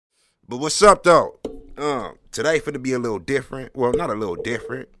But what's up though? Today finna be a little different. Well, not a little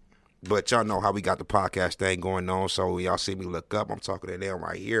different, but y'all know how we got the podcast thing going on. So when y'all see me look up, I'm talking to them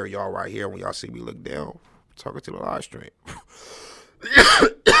right here. Y'all right here. When y'all see me look down, I'm talking to the live stream.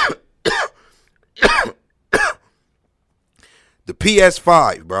 The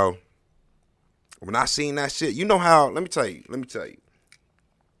PS5, bro. When I seen that shit, you know how? Let me tell you.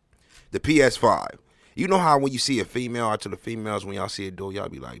 The PS5. You know how when you see a female, or to the females, when y'all see a dude, y'all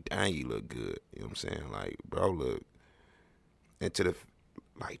be like, dang, you look good. You know what I'm saying? Like, bro, look. And to the,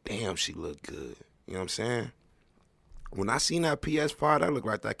 like, damn, she look good. You know what I'm saying? When I seen that PS5, that looked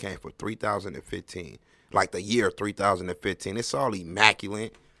like that came for 2015. Like the year 2015. It's all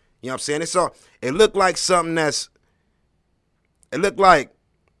immaculate. You know what I'm saying? It looked like something it looked like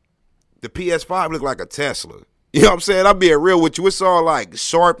the PS5 looked like a Tesla. You know what I'm saying? I'm being real with you. It's all like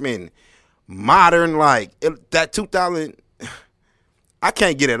sharp and modern, like that 2000. I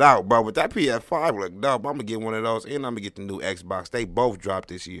can't get it out, bro. But that PS5 look dope. I'm gonna get one of those, and I'm gonna get the new Xbox. They both dropped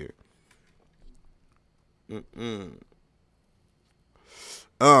this year.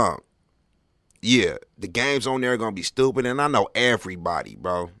 Yeah, the games on there are gonna be stupid, and I know everybody,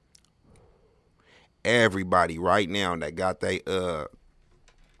 bro. Everybody right now that got they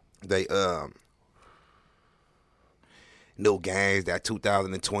new games, that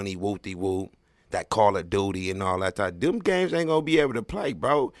 2020 whoopty whoop, that Call of Duty and all that type. Them games ain't gonna be able to play,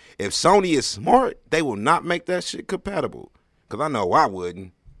 bro. If Sony is smart, they will not make that shit compatible. Cause I know I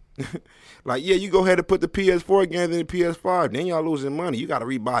wouldn't. Like, yeah, you go ahead and put the PS4 games in the PS5, then y'all losing money. You gotta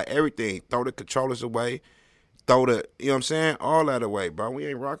rebuy everything. Throw the controllers away. You know what I'm saying? All that away, bro. We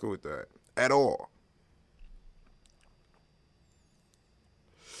ain't rocking with that at all.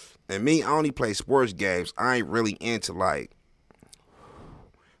 And me, I only play sports games. I ain't really into, like,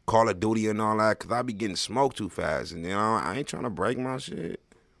 Call of Duty and all that, because I be getting smoked too fast. And, you know, I ain't trying to break my shit.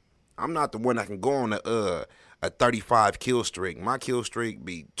 I'm not the one that can go on a 35 kill streak. My kill streak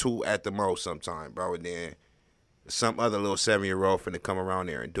be 2 at the most sometime, bro. And then some other little 7-year-old finna come around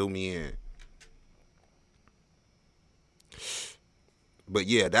there and do me in. But,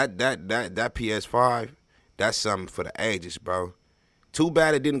 yeah, that PS5, that's something for the ages, bro. Too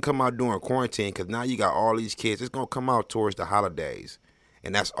bad it didn't come out during quarantine, because now you got all these kids. It's going to come out towards the holidays.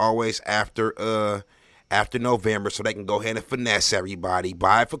 And that's always after November, so they can go ahead and finesse everybody.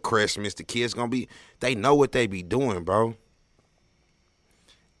 Buy it for Christmas. The kids going to be, they know what they be doing, bro.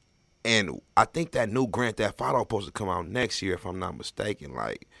 And I think that new Grand Theft Auto supposed to come out next year, if I'm not mistaken.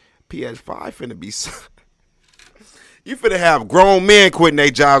 Like, PS5 finna be... You finna have grown men quitting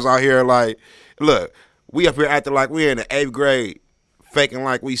their jobs out here. Like, look, we up here acting like we in the 8th grade. Faking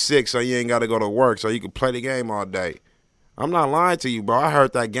like we sick so you ain't got to go to work so you can play the game all day. I'm not lying to you, bro. I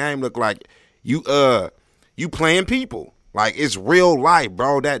heard that game look like you playing people. Like, it's real life,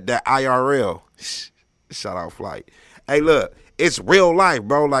 bro. That IRL. Shout out Flight. Hey, look, it's real life,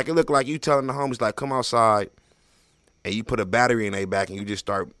 bro. Like, it look like you telling the homies, like, come outside, and you put a battery in their back and you just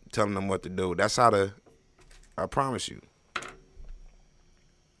start telling them what to do. That's how I promise you.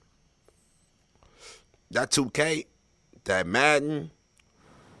 That 2K, that Madden,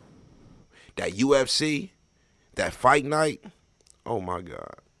 that UFC, that Fight Night, oh my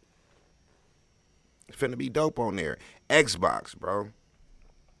God. It's finna be dope on there. Xbox, bro.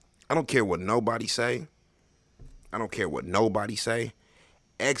 I don't care what nobody say. Xbox,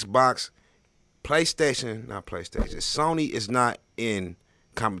 Sony is not in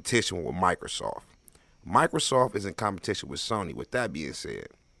competition with Microsoft. Microsoft is in competition with Sony. With that being said,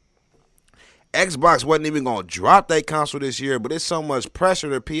 Xbox wasn't even going to drop their console this year, but it's so much pressure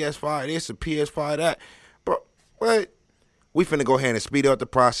to PS5 this and PS5 that. Bro, what? We finna go ahead and speed up the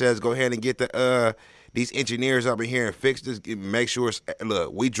process, go ahead and get these engineers up in here and fix this, make sure it's,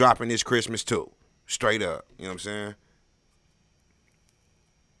 look, we dropping this Christmas too. Straight up. You know what I'm saying?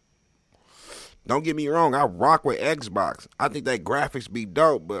 Don't get me wrong, I rock with Xbox. I think that graphics be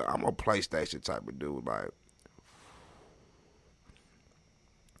dope, but I'm a PlayStation type of dude. Like,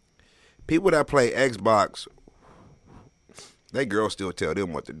 people that play Xbox, they girls still tell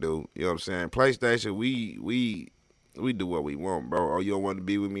them what to do. You know what I'm saying? PlayStation, we do what we want, bro. Oh, you don't want to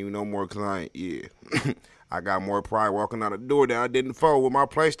be with me no more because yeah. I got more pride walking out the door than I did before with my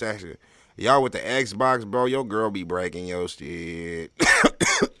PlayStation. Y'all with the Xbox, bro, your girl be breaking your shit.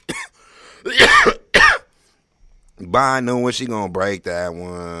 Buy a new one, she gonna break that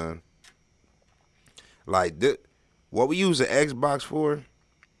one. Like, what we use the Xbox for,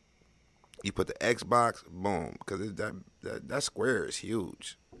 you put the Xbox, boom, because that square is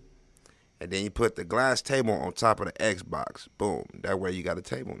huge. And then you put the glass table on top of the Xbox, boom. That way you got a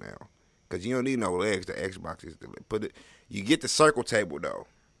table now. Because you don't need no legs, the Xbox is, you get the circle table, though.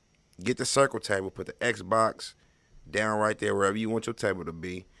 Get the circle table. Put the Xbox down right there wherever you want your table to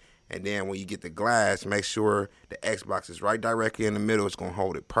be. And then when you get the glass, make sure the Xbox is right directly in the middle. It's going to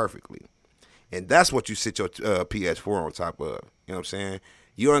hold it perfectly. And that's what you sit your PS4 on top of. You know what I'm saying?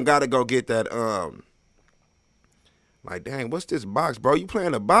 You ain't got to go get that, like, dang, what's this box, bro? You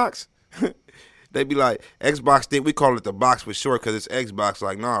playing a box? They be like, Xbox thing, we call it the box for short because it's Xbox.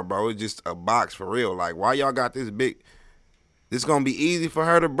 Like, nah, bro, it's just a box for real. Like, why y'all got this big? This gonna be easy for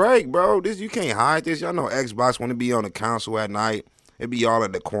her to break, bro. This, you can't hide this. Y'all know Xbox when it be on the console at night, it be all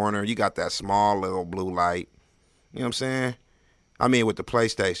in the corner. You got that small little blue light. You know what I'm saying? I mean, with the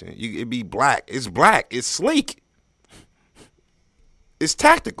PlayStation, it be black. It's black. It's sleek. It's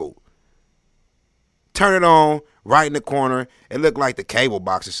tactical. Turn it on right in the corner. It look like the cable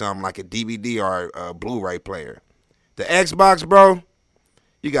box or something, like a DVD or a Blu-ray player. The Xbox, bro,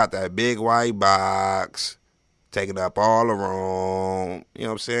 you got that big white box taking up all the room. You know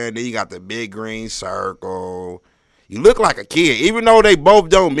what I'm saying? Then you got the big green circle. You look like a kid. Even though they both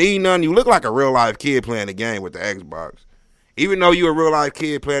don't mean nothing, you look like a real-life kid playing the game with the Xbox. Even though you a real-life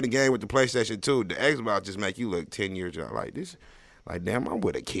kid playing the game with the PlayStation 2, the Xbox just make you look 10 years old. Like, this, like, damn, I'm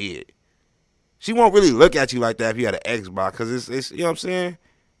with a kid. She won't really look at you like that if you had an Xbox, because it's you know what I'm saying?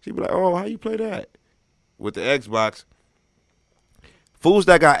 She'd be like, oh, how you play that? With the Xbox. Fools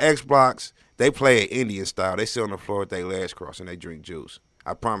that got Xbox, they play it Indian style. They sit on the floor with their legs crossed and they drink juice.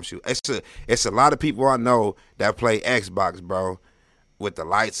 I promise you. It's a lot of people I know that play Xbox, bro, with the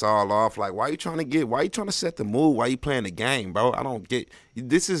lights all off. Like, why you trying to set the mood? Why you playing the game, bro? I don't get,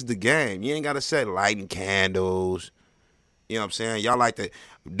 this is the game. You ain't got to set lighting candles. You know what I'm saying? Y'all like the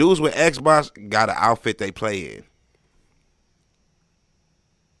dudes with Xbox got an outfit they play in.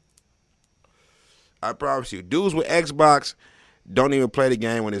 I promise you, dudes with Xbox don't even play the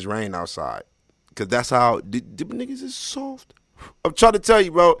game when it's raining outside. Because that's how, them niggas is soft. I'm trying to tell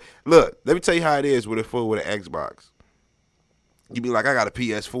you, bro. Look, let me tell you how it is with a fool with an Xbox. You be like, I got a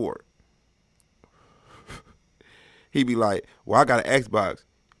PS4. He be like, well, I got an Xbox.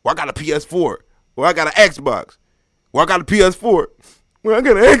 Well, I got a PS4. Well, I got an Xbox. Well, I got a PS4. Well, I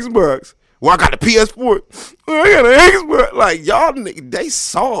got an Xbox. Well, I got a PS4. Well, I got an Xbox. Like, y'all, they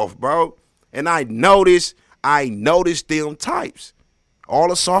soft, bro. And I noticed them types. All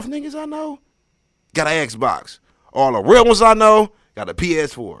the soft niggas I know got an Xbox. All the real ones I know got a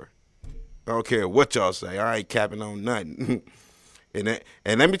PS4. I don't care what y'all say. I ain't capping on nothing. and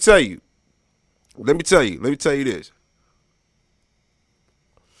let me tell you this.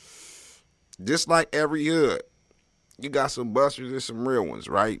 Just like every hood, you got some busters and some real ones,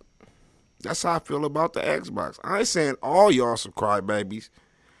 right? That's how I feel about the Xbox. I ain't saying all y'all some crybabies,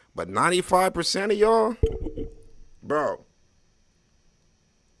 but 95% of y'all, bro,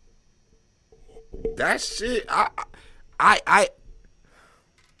 that shit,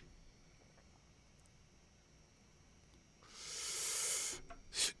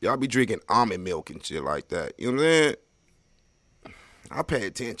 y'all be drinking almond milk and shit like that. You know what I'm saying? I pay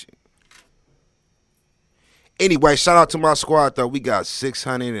attention. Anyway, shout out to my squad, though. We got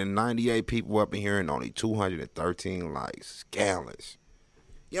 698 people up in here and only 213 likes. Scandalous.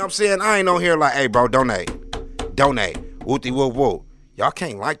 You know what I'm saying? I ain't on here like, hey, bro, donate. Wooty woo woo. Y'all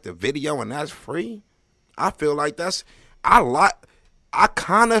can't like the video and that's free? I feel like I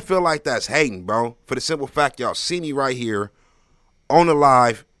kind of feel like that's hating, bro. For the simple fact y'all see me right here on the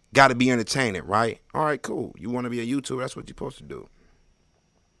live, got to be entertaining, right? All right, cool. You want to be a YouTuber, that's what you're supposed to do.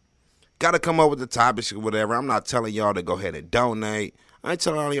 Got to come up with the topics or whatever. I'm not telling y'all to go ahead and donate. I ain't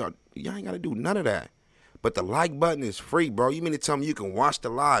telling y'all ain't got to do none of that. But the like button is free, bro. You mean to tell me you can watch the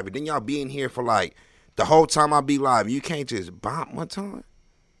live and then y'all be in here for like the whole time I be live and you can't just bump one time?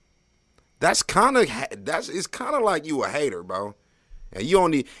 It's kind of like you a hater, bro.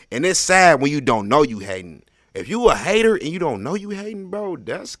 And and it's sad when you don't know you hating. If you a hater and you don't know you hating, bro,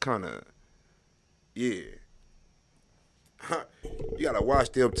 that's kind of, yeah. You gotta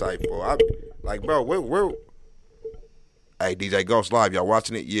watch them type, bro. Bro, where? Hey, DJ Ghost Live, y'all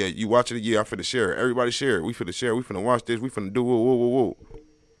watching it? Yeah, you watching it? Yeah, I'm finna share it. Everybody share it. We finna share it. We finna watch this. We finna do woo.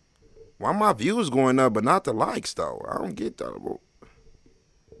 Why my views going up, but not the likes, though? I don't get that, bro.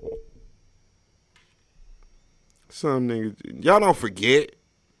 Some niggas, y'all don't forget.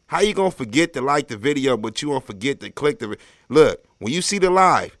 How you gonna forget to like the video, but you won't forget to click the... Look, when you see the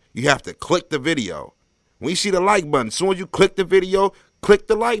live, you have to click the video. When you see the like button, as soon as you click the video, click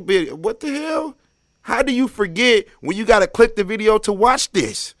the like video. What the hell? How do you forget when you got to click the video to watch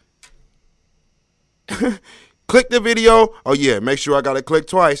this? Click the video. Oh, yeah, make sure I got to click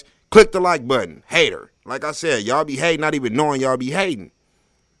twice. Click the like button. Hater. Like I said, y'all be hating, not even knowing y'all be hating.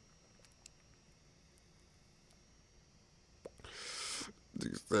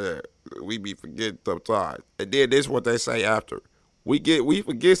 Said, we be forgetting sometimes. And then this is what they say after. We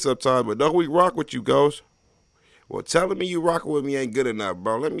forget sometimes, but don't we rock with you, Ghost? Well, telling me you rocking with me ain't good enough,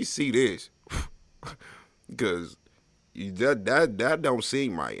 bro. Let me see this. Cause that don't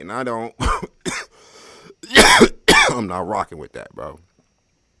seem right. And I don't I'm not rocking with that, bro.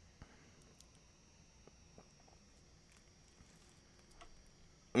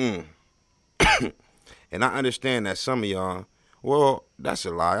 Mm. And I understand that some of y'all, well, that's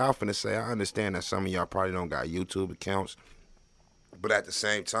a lie. I'm finna say I understand that some of y'all probably don't got YouTube accounts. But at the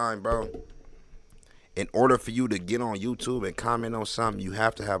same time, bro, in order for you to get on YouTube and comment on something, you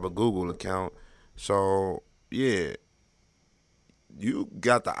have to have a Google account. So, yeah, you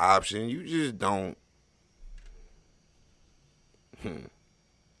got the option. You just don't.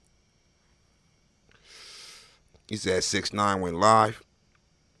 He said 6ix9ine went live.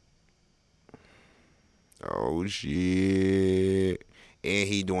 Oh, shit. And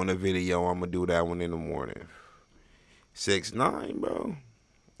he doing a video. I'm going to do that one in the morning. 6ix9ine, bro.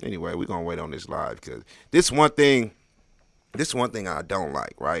 Anyway, we're going to wait on this live because this one thing I don't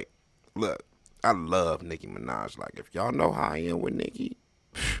like, right? Look, I love Nicki Minaj. Like, if y'all know how I am with Nicki,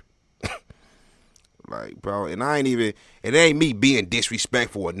 like, bro, and it ain't me being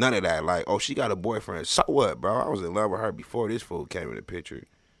disrespectful or none of that. Like, oh, she got a boyfriend. So what, bro? I was in love with her before this fool came in the picture.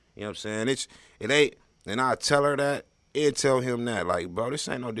 You know what I'm saying? It ain't, and I tell her that and tell him that. Like, bro, this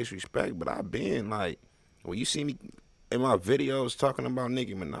ain't no disrespect, but I been, like, when you see me in my videos talking about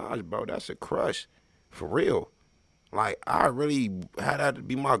Nicki Minaj, bro, that's a crush. For real. Like, I really had that to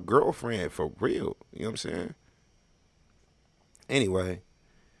be my girlfriend for real. You know what I'm saying? Anyway,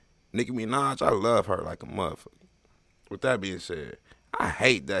 Nicki Minaj, I love her like a motherfucker. With that being said, I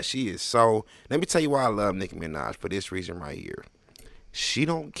hate that she is so. Let me tell you why I love Nicki Minaj for this reason right here. She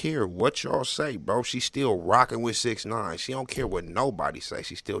don't care what y'all say, bro. She still rocking with 6ix9ine. She don't care what nobody say.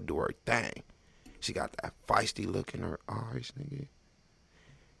 She still do her thing. She got that feisty look in her eyes, nigga.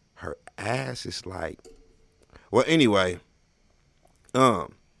 Her ass is like. Well, anyway, I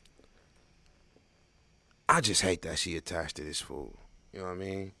just hate that she attached to this fool. You know what I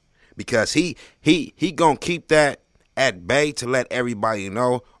mean? Because he gonna keep that at bay to let everybody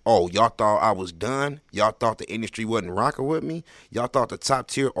know, oh, y'all thought I was done? Y'all thought the industry wasn't rocking with me? Y'all thought the top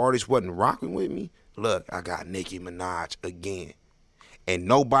tier artists wasn't rocking with me? Look, I got Nicki Minaj again. And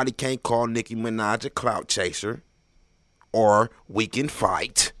nobody can call Nicki Minaj a clout chaser or we can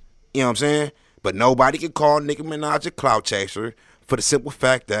fight. You know what I'm saying? But nobody can call Nicki Minaj a clout chaser for the simple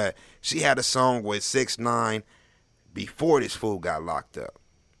fact that she had a song with 6ix9ine before this fool got locked up.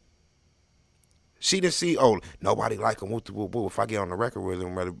 She didn't see, oh, nobody like him. If I get on the record with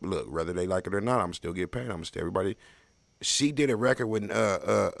him, whether they like it or not, I'm still get paid. I'm still everybody. She did a record with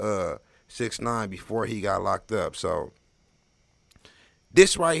 6ix9ine before he got locked up. So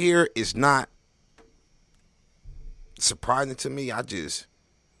this right here is not surprising to me. I just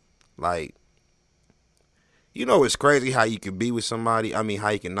like, you know, it's crazy how you can be with somebody. I mean, how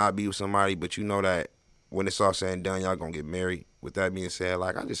you can not be with somebody, but you know that when it's all said and done, y'all gonna get married. With that being said,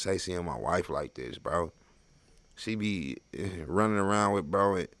 like, I just hate seeing my wife like this, bro. She be running around with,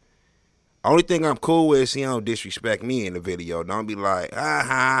 bro. Only thing I'm cool with is she don't disrespect me in the video. Don't be like,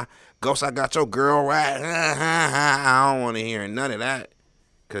 Ghost, I got your girl right. I don't want to hear none of that.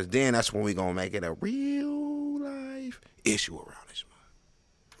 Because then that's when we gonna make it a real life issue around this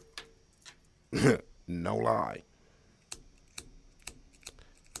month. No lie.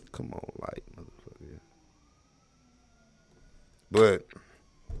 Come on, like, motherfucker. But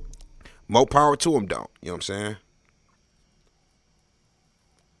more power to them, though. You know what I'm saying?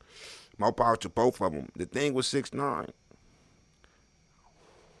 More power to both of them. The thing with 6ix9ine,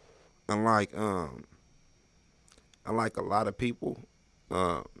 unlike a lot of people,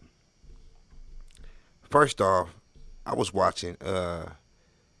 first off, I was watching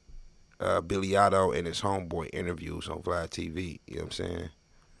Billy Otto and his homeboy interviews on Vlad TV. You know what I'm saying?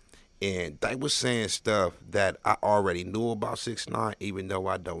 And they was saying stuff that I already knew about 6ix9ine, even though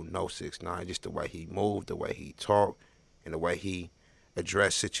I don't know 6ix9ine. Just the way he moved, the way he talked, and the way he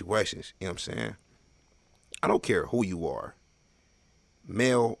addressed situations. You know what I'm saying? I don't care who you are,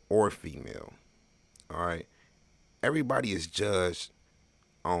 male or female. All right? Everybody is judged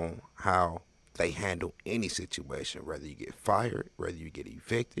on how they handle any situation, whether you get fired, whether you get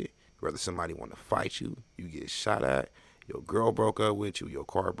evicted, whether somebody want to fight you, you get shot at, your girl broke up with you, your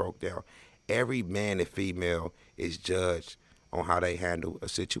car broke down. Every man and female is judged on how they handle a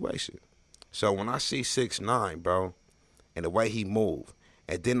situation. So when I see 6ix9ine, bro, and the way he move,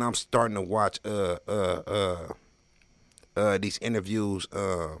 and then I'm starting to watch these interviews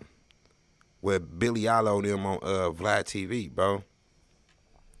with Billy Otto and them on Vlad TV, bro.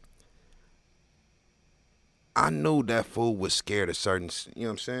 I knew that fool was scared of certain, you know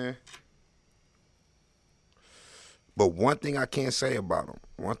what I'm saying? But one thing I can't say about him,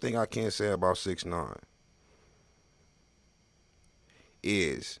 one thing I can't say about 6ix9ine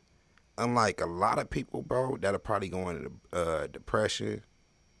is, unlike a lot of people, bro, that are probably going into depression,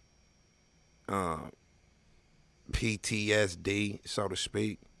 um, PTSD, so to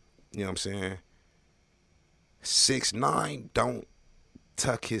speak, you know what I'm saying? 6ix9ine don't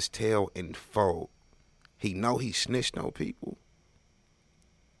tuck his tail and fold. He know he snitched on people.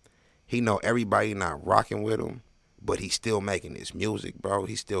 He know everybody not rocking with him, but he's still making his music, bro.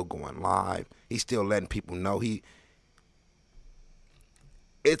 He's still going live. He's still letting people know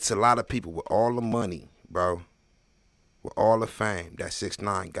it's a lot of people with all the money, bro, with all the fame that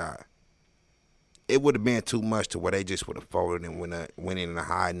 6ix9ine got. It would have been too much to where they just would have folded and went in the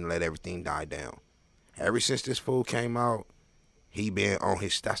hide and let everything die down. Ever since this fool came out, he been on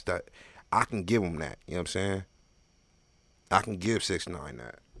his, I can give him that, you know what I'm saying? I can give 6ix9ine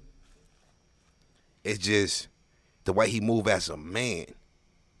that. It's just the way he move as a man.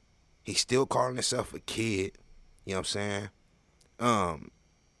 He's still calling himself a kid, you know what I'm saying?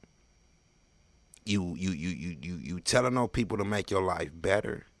 You telling on people to make your life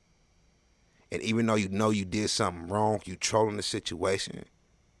better. And even though you know you did something wrong, you trolling the situation.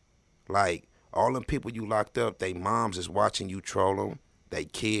 Like, all them people you locked up, they moms is watching you troll them. They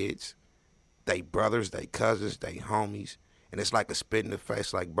kids, they brothers, they cousins, they homies. And it's like a spit in the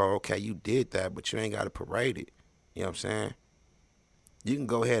face, like, bro, okay, you did that, but you ain't got to parade it. You know what I'm saying? You can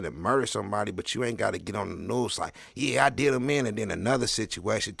go ahead and murder somebody, but you ain't got to get on the news like, yeah, I did him in, and then another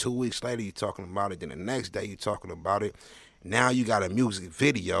situation, 2 weeks later you talking about it, then the next day you talking about it. Now you got a music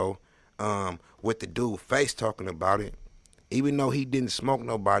video with the dude face talking about it. Even though he didn't smoke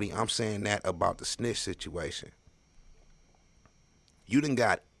nobody, I'm saying that about the snitch situation. You done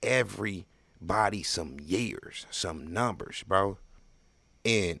got everybody some years, some numbers, bro.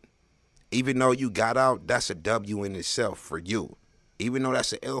 And even though you got out, that's a W in itself for you. Even though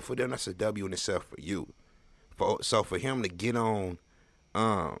that's an L for them, that's a W in itself for you. So for him to get on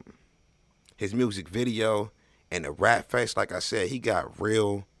his music video and the rat face, like I said, he got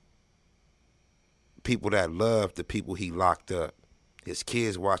real people that love the people he locked up. His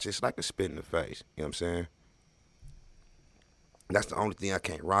kids watch. It's like a spit in the face. You know what I'm saying? That's the only thing I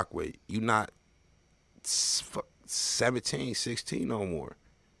can't rock with. You not 17, 16 no more.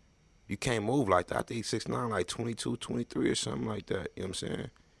 You can't move like that. I think 6ix9ine like 22, 23 or something like that. You know what I'm saying?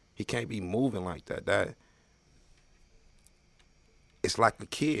 He can't be moving like that. That it's like a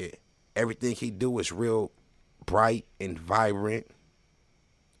kid. Everything he do is real bright and vibrant.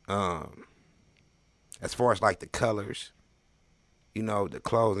 As far as like the colors, you know, the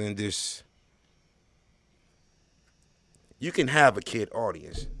clothing, this, you can have a kid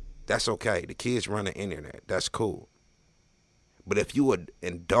audience. That's okay. The kids run the internet. That's cool. But if you're an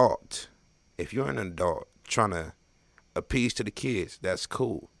adult, trying to appease to the kids, that's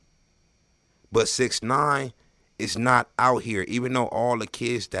cool. But 6ix9ine is not out here, even though all the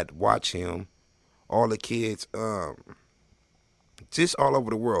kids that watch him, all the kids, just all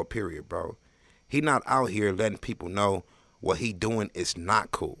over the world, period, bro. He not out here letting people know what he doing is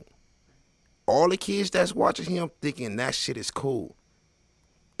not cool. All the kids that's watching him thinking that shit is cool.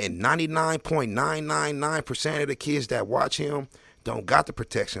 And 99.999% of the kids that watch him don't got the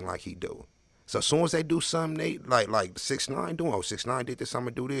protection like he do. So as soon as they do something, they like 6ix9ine doing, 6ix9ine did this, I'm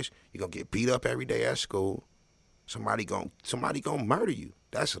gonna do this, you're gonna get beat up every day at school. Somebody gonna murder you.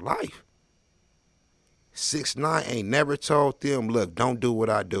 That's life. 6ix9ine ain't never told them, look, don't do what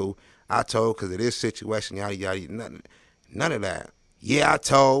I do. I told because of this situation, yada, yada, none of that. Yeah, I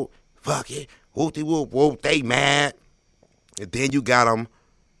told, fuck it, whoop-de-whoop, whoop, they mad. And then you got them.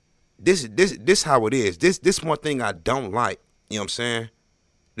 This how it is. This one thing I don't like, you know what I'm saying?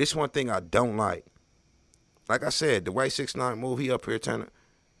 This one thing I don't like. Like I said, the way 6ix9ine move, he up here turning,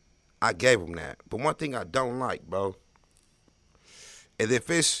 I gave him that. But one thing I don't like, bro, is if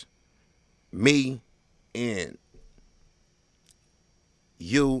it's me and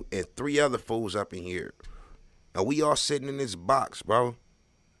you and 3 other fools up in here, and we all sitting in this box, bro.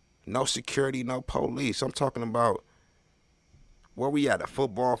 No security, no police. I'm talking about where we at, a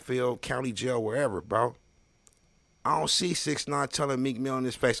football field, county jail, wherever, bro. I don't see 6ix9ine telling Meek Mill in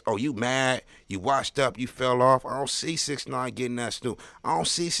his face, oh, you mad, you washed up, you fell off. I don't see 6ix9ine getting that snoop. I don't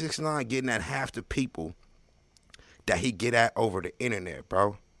see 6ix9ine getting at half the people that he get at over the internet,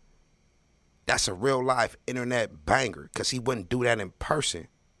 bro. That's a real life internet banger, because he wouldn't do that in person.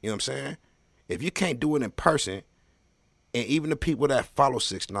 You know what I'm saying? If you can't do it in person, and even the people that follow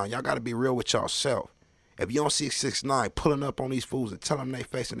 6ix9ine, y'all got to be real with y'allself. If you don't see 6ix9ine pulling up on these fools and telling them they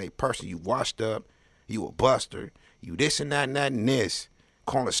facing their person, you washed up, You a buster. You this and that and that and this.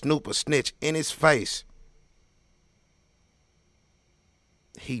 Calling Snoop a snitch in his face.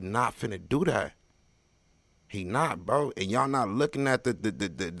 He not finna do that. He not, bro. And y'all not looking at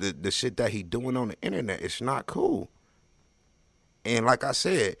the shit that he doing on the internet. It's not cool. And like I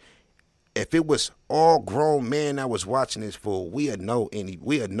said, if it was all grown men that was watching this fool, we'd know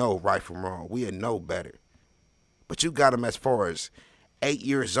right from wrong. We'd know better. But you got him as far as 8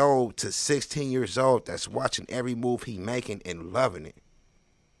 years old to 16 years old that's watching every move he making and loving it.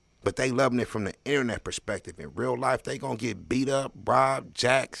 But they loving it from the internet perspective. In real life, they gonna get beat up, robbed,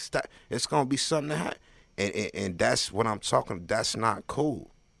 jacked. It's gonna be something to happen. And that's what I'm talking. That's not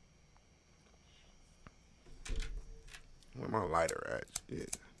cool. Where my lighter at?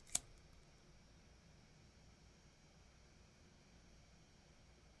 Shit.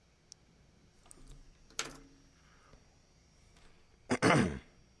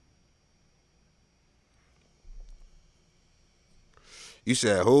 You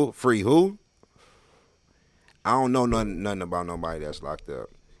said who? Free who? I don't know nothing about nobody that's locked up.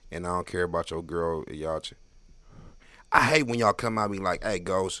 And I don't care about your girl, y'all. I hate when y'all come at me like, hey,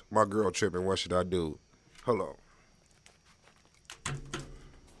 Ghost, my girl tripping, what should I do? Hold on.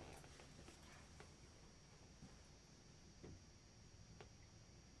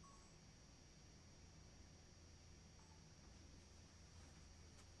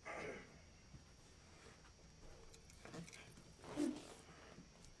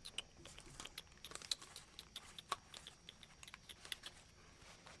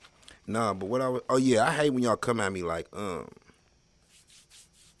 Nah, but what I was, oh yeah, I hate when y'all come at me like,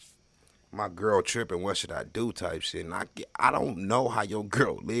 my girl tripping, what should I do type shit. And I don't know how your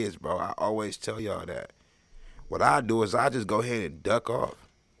girl lives, bro. I always tell y'all that. What I do is I just go ahead and duck off.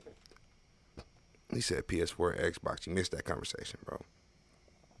 He said PS4 and Xbox. You missed that conversation, bro.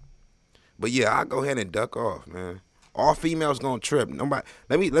 But yeah, I go ahead and duck off, man. All females gonna trip. Nobody.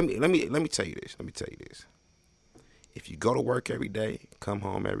 Let me tell you this. Let me tell you this. If you go to work every day, come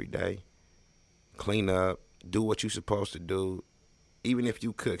home every day, clean up, do what you supposed to do. Even if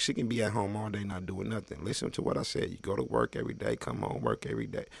you cook, she can be at home all day not doing nothing. Listen to what I said. You go to work every day, come home, work every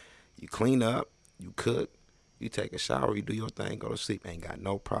day. You clean up, you cook, you take a shower, you do your thing, go to sleep. Ain't got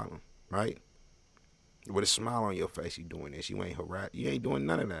no problem, right? With a smile on your face, you doing this. You ain't you ain't doing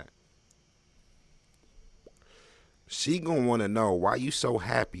none of that. She gonna want to know why you so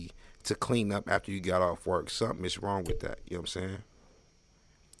happy to clean up after you got off work. Something is wrong with that. You know what I'm saying?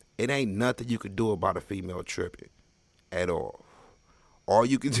 It ain't nothing you could do about a female tripping at all. All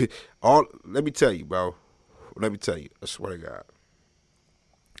you can do, let me tell you, bro. Let me tell you, I swear to God.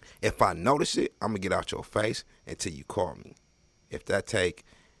 If I notice it, I'm gonna get out your face until you call me. If that take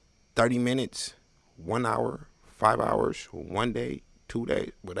 30 minutes, 1 hour, 5 hours, 1 day, 2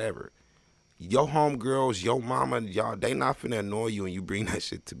 days, whatever. Your homegirls, your mama, y'all, they not finna annoy you and you bring that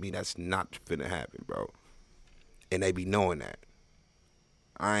shit to me. That's not finna happen, bro. And they be knowing that.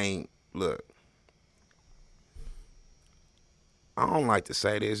 Look, I don't like to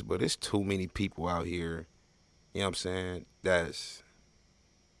say this, but it's too many people out here, you know what I'm saying, that's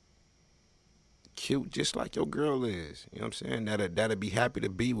cute just like your girl is. You know what I'm saying? That'll be happy to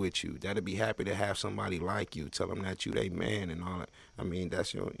be with you. That'll be happy to have somebody like you. Tell them that you they man and all that. I mean,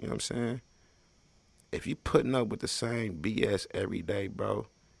 that's your, you know what I'm saying? If you putting up with the same BS every day, bro,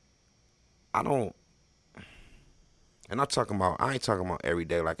 I don't, and I ain't talking about every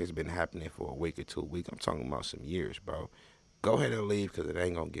day like it's been happening for a week or 2 weeks. I'm talking about some years, bro. Go ahead and leave because it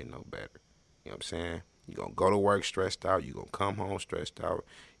ain't going to get no better. You know what I'm saying? You're going to go to work stressed out. You're going to come home stressed out.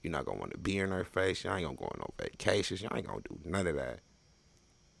 You're not going to want to be in her face. You ain't going to go on no vacations. You ain't going to do none of that.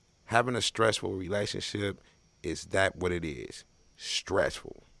 Having a stressful relationship is that what it is.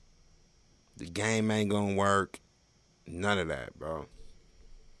 Stressful. The game ain't going to work. None of that, bro.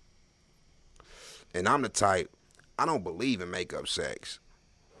 And I'm the type, I don't believe in makeup sex.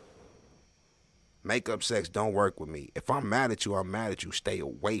 Makeup sex don't work with me. If I'm mad at you, I'm mad at you. Stay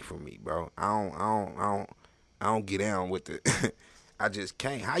away from me, bro. I don't get down with it. I just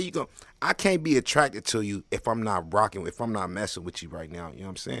can't. How you going? I can't be attracted to you if I'm not rocking, if I'm not messing with you right now. You know what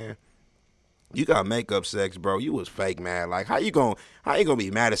I'm saying? You got makeup sex, bro. You was fake mad. Like how you gonna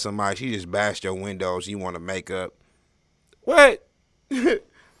be mad at somebody? She just bashed your windows. You want to make up? What?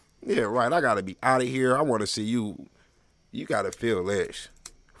 Yeah, right. I gotta be out of here. I want to see you. You gotta feel this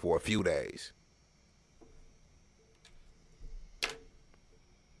for a few days.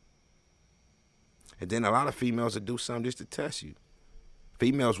 And then a lot of females will do something just to test you.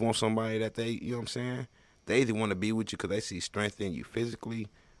 Females want somebody that they, you know what I'm saying? They either want to be with you because they see strength in you physically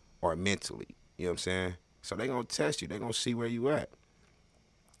or mentally. You know what I'm saying? So they going to test you. They going to see where you at.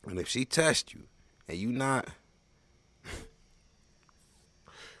 And if she tests you and you not,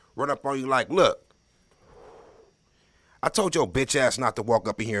 run up on you like, look, I told your bitch ass not to walk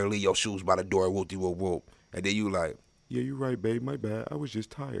up in here and leave your shoes by the door, whoop whoop whoop. And then you like, yeah, you right, babe, my bad. I was just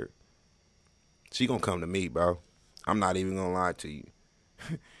tired. She gonna come to me, bro. I'm not even gonna lie to you.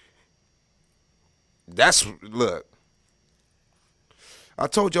 Look. I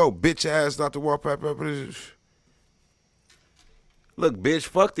told your bitch ass not to walk up. Look, bitch,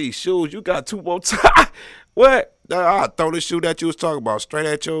 fuck these shoes. You got 2 more times. What? I'll throw the shoe that you was talking about straight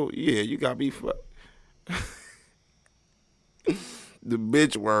at your, yeah, you got me fucked. The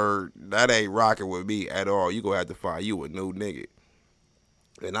bitch word, that ain't rocking with me at all. You gonna have to find you a new nigga.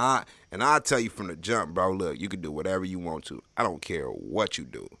 And I tell you from the jump, bro, look, you can do whatever you want to. I don't care what you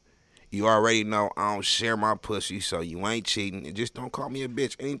do. You already know I don't share my pussy, so you ain't cheating. And just don't call me a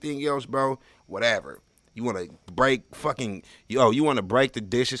bitch. Anything else, bro, whatever. You want to break fucking, you want to break the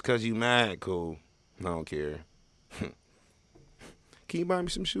dishes because you mad? Cool. I don't care. Can you buy me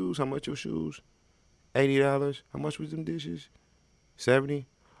some shoes? How much your shoes? $80. How much was them dishes? 70.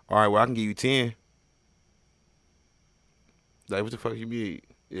 All right, well, I can give you 10. Like, what the fuck you mean?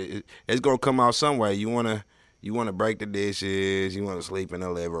 It's gonna come out some way. You wanna break the dishes. You wanna sleep in the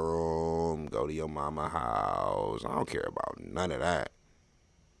living room. Go to your mama's house. I don't care about none of that.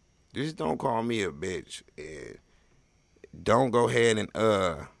 Just don't call me a bitch. And don't go ahead and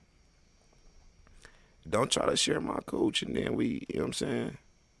don't try to share my coach. And then you know what I'm saying?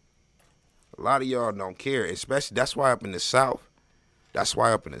 A lot of y'all don't care, especially that's why up in the South. That's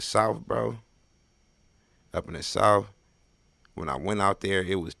why up in the South, bro. Up in the South. When I went out there,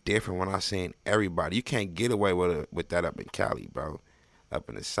 it was different when I seen everybody. You can't get away with that up in Cali, bro. Up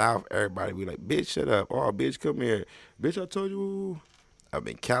in the South, everybody be like, bitch, shut up. Oh, bitch, come here. Bitch, I told you. Up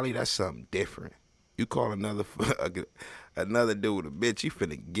in Cali, that's something different. You call another dude a bitch, you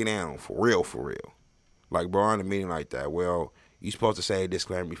finna get down for real, for real. Like, bro, I'm in a meeting like that. Well, you supposed to say a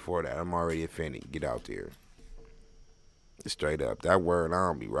disclaimer before that. I'm already offended. Get out there. Straight up. That word I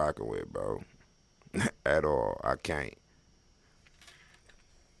don't be rocking with, bro. At all. I can't.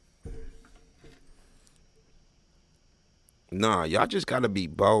 Nah, y'all just gotta be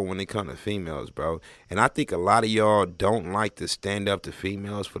bold when it comes to females, bro. And I think a lot of y'all don't like to stand up to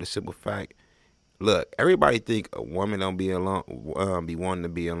females for the simple fact. Look, everybody think a woman don't be alone, be wanting to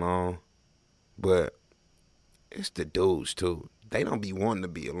be alone, but it's the dudes too. They don't be wanting to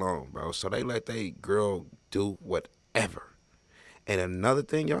be alone, bro. So they let they girl do whatever. And another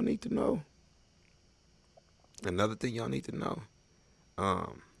thing y'all need to know.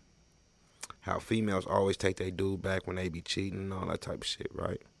 How females always take their dude back when they be cheating and all that type of shit,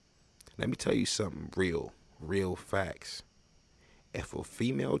 right? Let me tell you something real facts. If a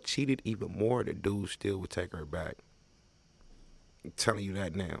female cheated even more, the dude still would take her back. I'm telling you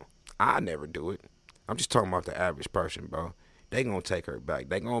that now. I never do it. I'm just talking about the average person, bro. They gonna take her back.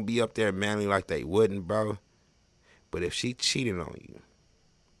 They gonna be up there manly like they wouldn't, bro. But if she cheated on you,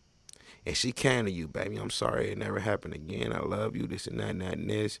 and she came to you, baby, I'm sorry, it never happened again. I love you, this and that and that and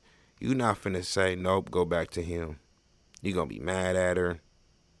this. You not finna say, nope, go back to him. You gonna be mad at her,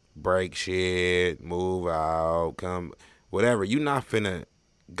 break shit, move out, come, whatever. You not finna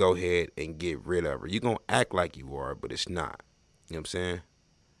go ahead and get rid of her. You gonna act like you are, but it's not. You know what I'm saying?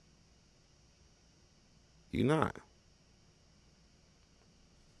 You not.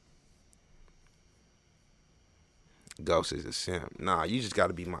 Ghost is a simp. Nah, you just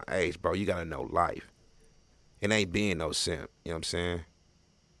gotta be my age, bro. You gotta know life. It ain't being no simp. You know what I'm saying?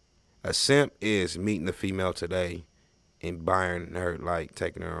 A simp is meeting the female today and buying her, like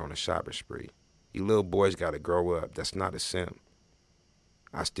taking her on a shopping spree. You little boys gotta grow up. That's not a simp.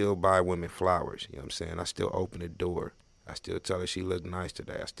 I still buy women flowers. You know what I'm saying? I still open the door. I still tell her she look nice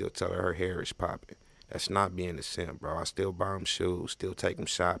today. I still tell her hair is popping. That's not being a simp, bro. I still buy them shoes. Still take them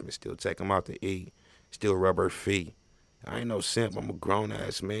shopping. Still take them out to eat. Still rub her feet. I ain't no simp. I'm a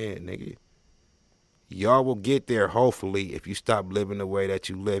grown-ass man, nigga. Y'all will get there, hopefully, if you stop living the way that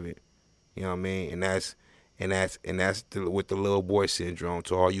you live it. You know what I mean? And that's with the little boy syndrome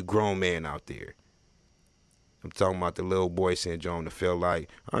to all you grown men out there. I'm talking about the little boy syndrome to feel like,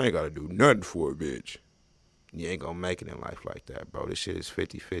 I ain't got to do nothing for a bitch. You ain't going to make it in life like that, bro. This shit is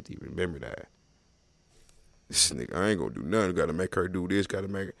 50-50. Remember that. This nigga, I ain't going to do nothing. Got to make her do this. Got to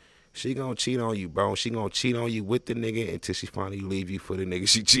make her. She going to cheat on you, bro. She going to cheat on you with the nigga until she finally leave you for the nigga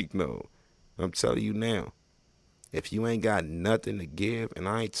she cheating on. I'm telling you now. If you ain't got nothing to give, and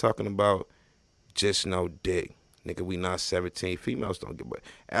I ain't talking about just no dick. Nigga, we not 17. Females don't give a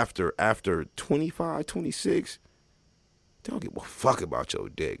after 25, 26, they don't give a fuck about your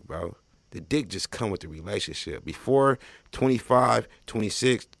dick, bro. The dick just come with the relationship. Before 25,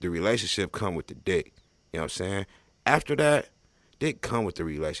 26, the relationship come with the dick. You know what I'm saying? After that, dick come with the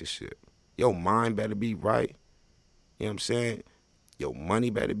relationship. Your mind better be right. You know what I'm saying? Your money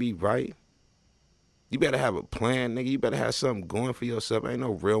better be right. You better have a plan, nigga. You better have something going for yourself. Ain't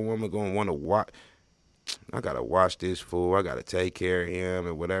no real woman gonna want to watch. I gotta watch this fool. I gotta take care of him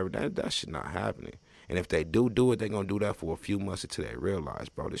and whatever. That shit not happening. And if they do it, they gonna do that for a few months until they realize,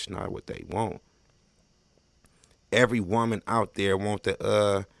 bro, this is not what they want. Every woman out there want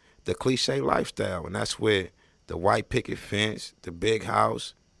the cliche lifestyle, and that's where the white picket fence, the big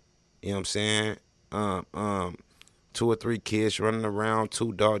house, you know what I'm saying? 2 or 3 kids running around,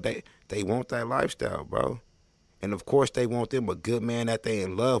 2 dogs. They want that lifestyle, bro. And of course they want them a good man that they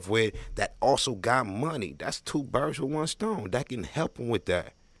in love with that also got money. That's 2 birds with 1 stone. That can help them with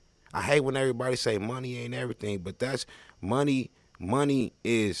that. I hate when everybody say money ain't everything, but that's money. Money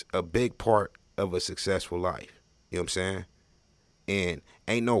is a big part of a successful life. You know what I'm saying? And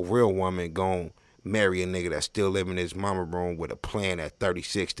ain't no real woman gonna marry a nigga that's still living in his mama room with a plan at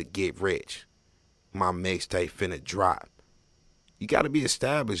 36 to get rich. My mixtape finna drop. You gotta be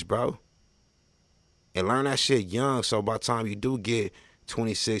established, bro. And learn that shit young, so by the time you do get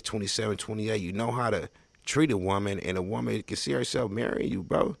 26, 27, 28, you know how to treat a woman, and a woman can see herself marrying you,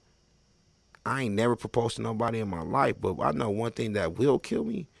 bro. I ain't never proposed to nobody in my life, but I know one thing that will kill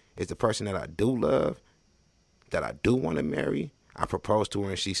me is the person that I do love, that I do want to marry. I propose to her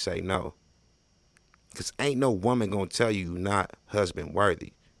and she say no. Because ain't no woman going to tell you you're not husband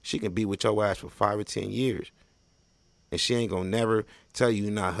worthy. She can be with your ass for 5 or 10 years. And she ain't going to never tell you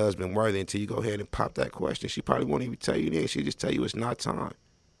you're not husband worthy until you go ahead and pop that question. She probably won't even tell you then. She'll just tell you it's not time.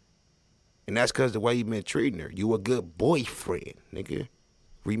 And that's because the way you've been treating her. You a good boyfriend, nigga.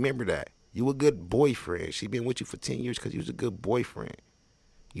 Remember that. You a good boyfriend. She been with you for 10 years because you was a good boyfriend.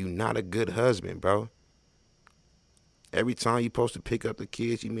 You not a good husband, bro. Every time you supposed to pick up the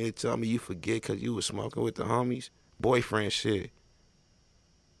kids, you mean to tell me you forget because you was smoking with the homies? Boyfriend shit.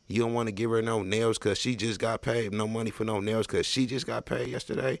 You don't want to give her no nails because she just got paid. No money for no nails because she just got paid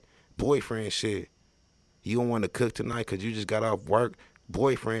yesterday? Boyfriend shit. You don't want to cook tonight because you just got off work?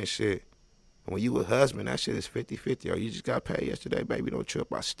 Boyfriend shit. When you a husband, that shit is 50-50. Or you just got paid yesterday, baby, don't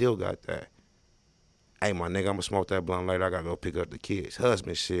trip. I still got that. Hey, my nigga, I'm going to smoke that blunt later. I got to go pick up the kids.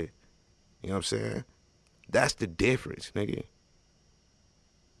 Husband shit. You know what I'm saying? That's the difference, nigga.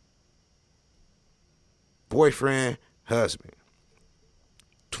 Boyfriend, husband.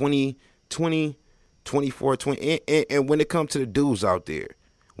 20, 24, 20. And when it comes to the dudes out there,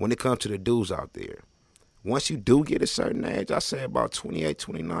 once you do get a certain age, I say about 28,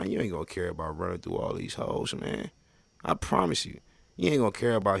 29, you ain't going to care about running through all these hoes, man. I promise you. You ain't going to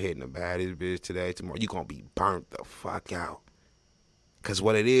care about hitting the baddest bitch today, tomorrow. You going to be burnt the fuck out. Because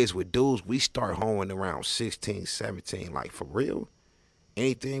what it is with dudes, we start hoeing around 16, 17. Like, for real?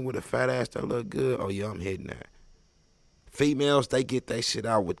 Anything with a fat ass that look good, oh, yeah, I'm hitting that. Females, they get that shit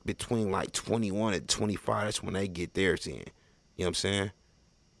out with between like 21 and 25. That's when they get theirs in. You know what I'm saying?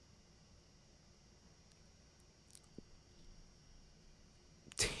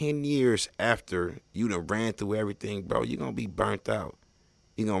 "10 years after you done ran through everything, bro, you're going to be burnt out.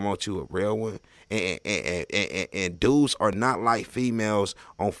 You're going to want you a real one. And dudes are not like females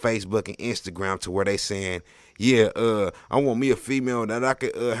on Facebook and Instagram to where they saying, yeah, I want me a female that I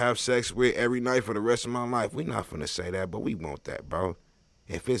could have sex with every night for the rest of my life. We not finna say that, but we want that, bro.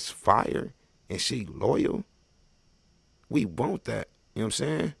 If it's fire and she loyal, we want that. You know what I'm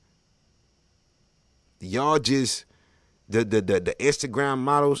saying? Y'all just, the Instagram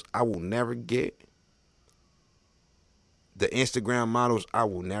models, I will never get. The Instagram models,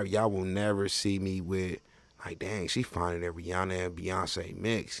 y'all will never see me with, like, dang, she finding that Rihanna and Beyonce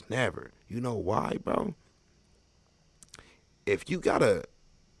mix. Never. You know why, bro? If you got a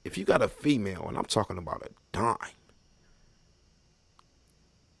female, and I'm talking about a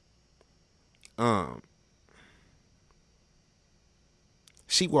dime,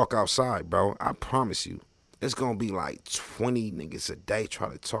 she walk outside, bro, I promise you, it's gonna be like 20 niggas a day try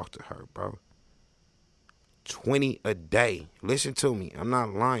to talk to her, bro. 20 a day. Listen to me. I'm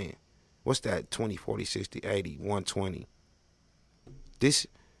not lying. What's that? 20, 40, 60, 80, 120. This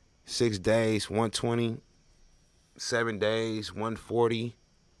 6 days, 120. 7 days, 140.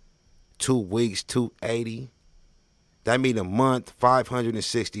 2 weeks, 280. That mean a month,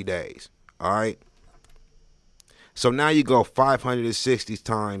 560 days. All right? So now you go 560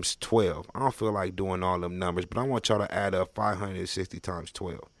 times 12. I don't feel like doing all them numbers, but I want y'all to add up 560 times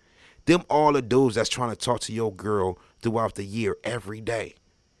 12. Them all the dudes that's trying to talk to your girl throughout the year every day.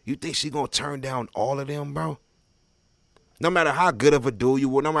 You think she gonna turn down all of them, bro? No matter how good of a dude you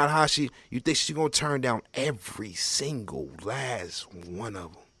were, no matter how you think she gonna turn down every single last one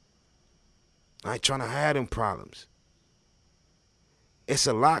of them. I ain't trying to have them problems. It's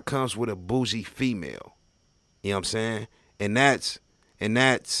a lot comes with a bougie female. You know what I'm saying? And that's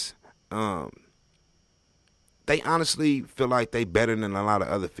they honestly feel like they better than a lot of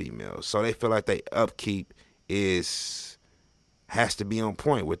other females. So they feel like they upkeep has to be on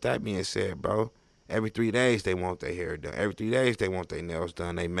point. With that being said, bro, every 3 days they want their hair done. Every 3 days they want their nails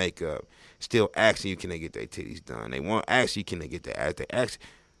done, they makeup. Still asking you, can they get their titties done? They want ask you, can they get their ass? They ask.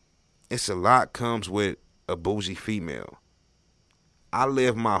 It's a lot comes with a bougie female. I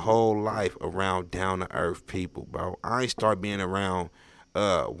lived my whole life around down to earth people, bro. I ain't start being around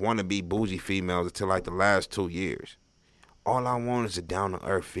wannabe bougie females until like the last 2 years. All I want is a down to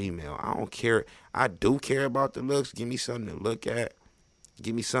earth female. I don't care. I do care about the looks. Give me something to look at.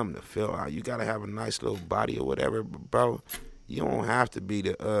 Give me something to fill out. You gotta have a nice little body or whatever, bro. You don't have to be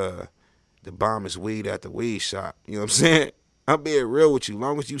the bombest weed at the weed shop. You know what I'm saying? I'm being real with you.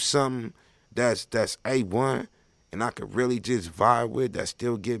 Long as you something that's A1 and I could really just vibe with, that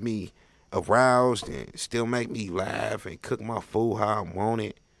still get me aroused and still make me laugh and cook my food how I want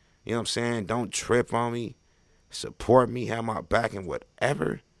it. You know what I'm saying? Don't trip on me. Support me, have my back and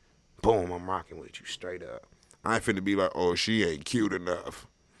whatever. Boom, I'm rocking with you straight up. I ain't finna be like, oh, she ain't cute enough.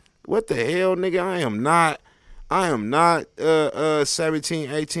 What the hell, nigga? I am not 17,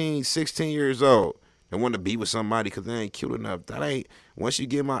 18, 16 years old and want to be with somebody because they ain't cute enough. That ain't, once you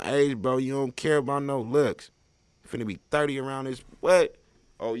get my age, bro, you don't care about no looks. Finna be 30 around this, what?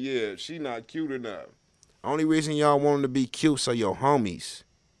 Oh, yeah, she not cute enough. Only reason y'all want them to be cute so your homies,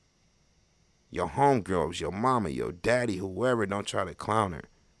 your homegirls, your mama, your daddy, whoever, don't try to clown her.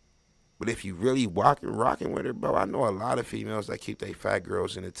 But if you really rocking with her, bro, I know a lot of females that keep their fat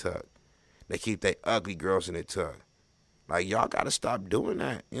girls in the tuck. They keep their ugly girls in the tuck. Like, y'all got to stop doing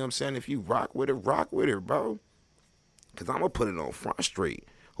that. You know what I'm saying? If you rock with her, bro. Because I'm going to put it on Front Street.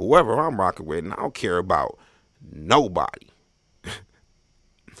 Whoever I'm rocking with, and I don't care about nobody.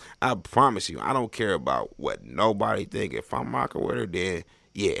 I promise you, I don't care about what nobody think. If I'm rocking with her, then,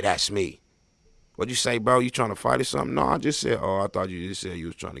 yeah, that's me. What'd you say, bro? You trying to fight or something? No, I just said, oh, I thought you just said you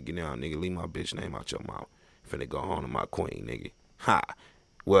was trying to get down, nigga. Leave my bitch name out your mouth. Finna go home to my queen, nigga. Ha.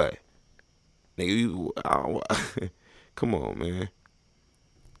 What? Nigga, you, come on, man.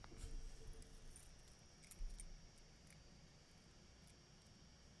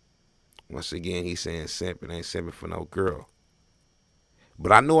 Once again, he's saying simping. Ain't simping for no girl.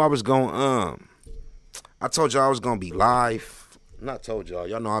 But I knew I was going, I told y'all I was going to be live. Not told y'all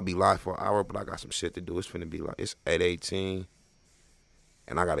know I'll be live for an hour, but I got some shit to do. It's finna be like, it's 8:18,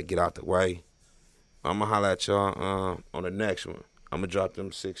 and I gotta get out the way. I'm gonna holler at y'all on the next one. I'm gonna drop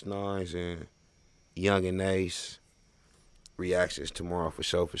them 6ix9ine and Young and Ace reactions tomorrow for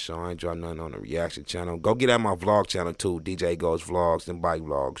sure. I ain't drop nothing on the reaction channel. Go get at my vlog channel too. DJ Goes Vlogs and bike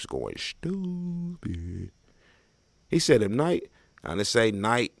vlogs going stupid. He said at night. I didn't say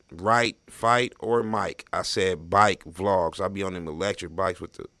night, right, fight, or Mike. I said bike vlogs. I be on them electric bikes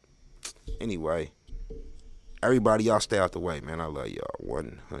with the... Anyway. Everybody, y'all stay out the way, man. I love y'all.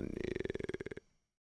 100.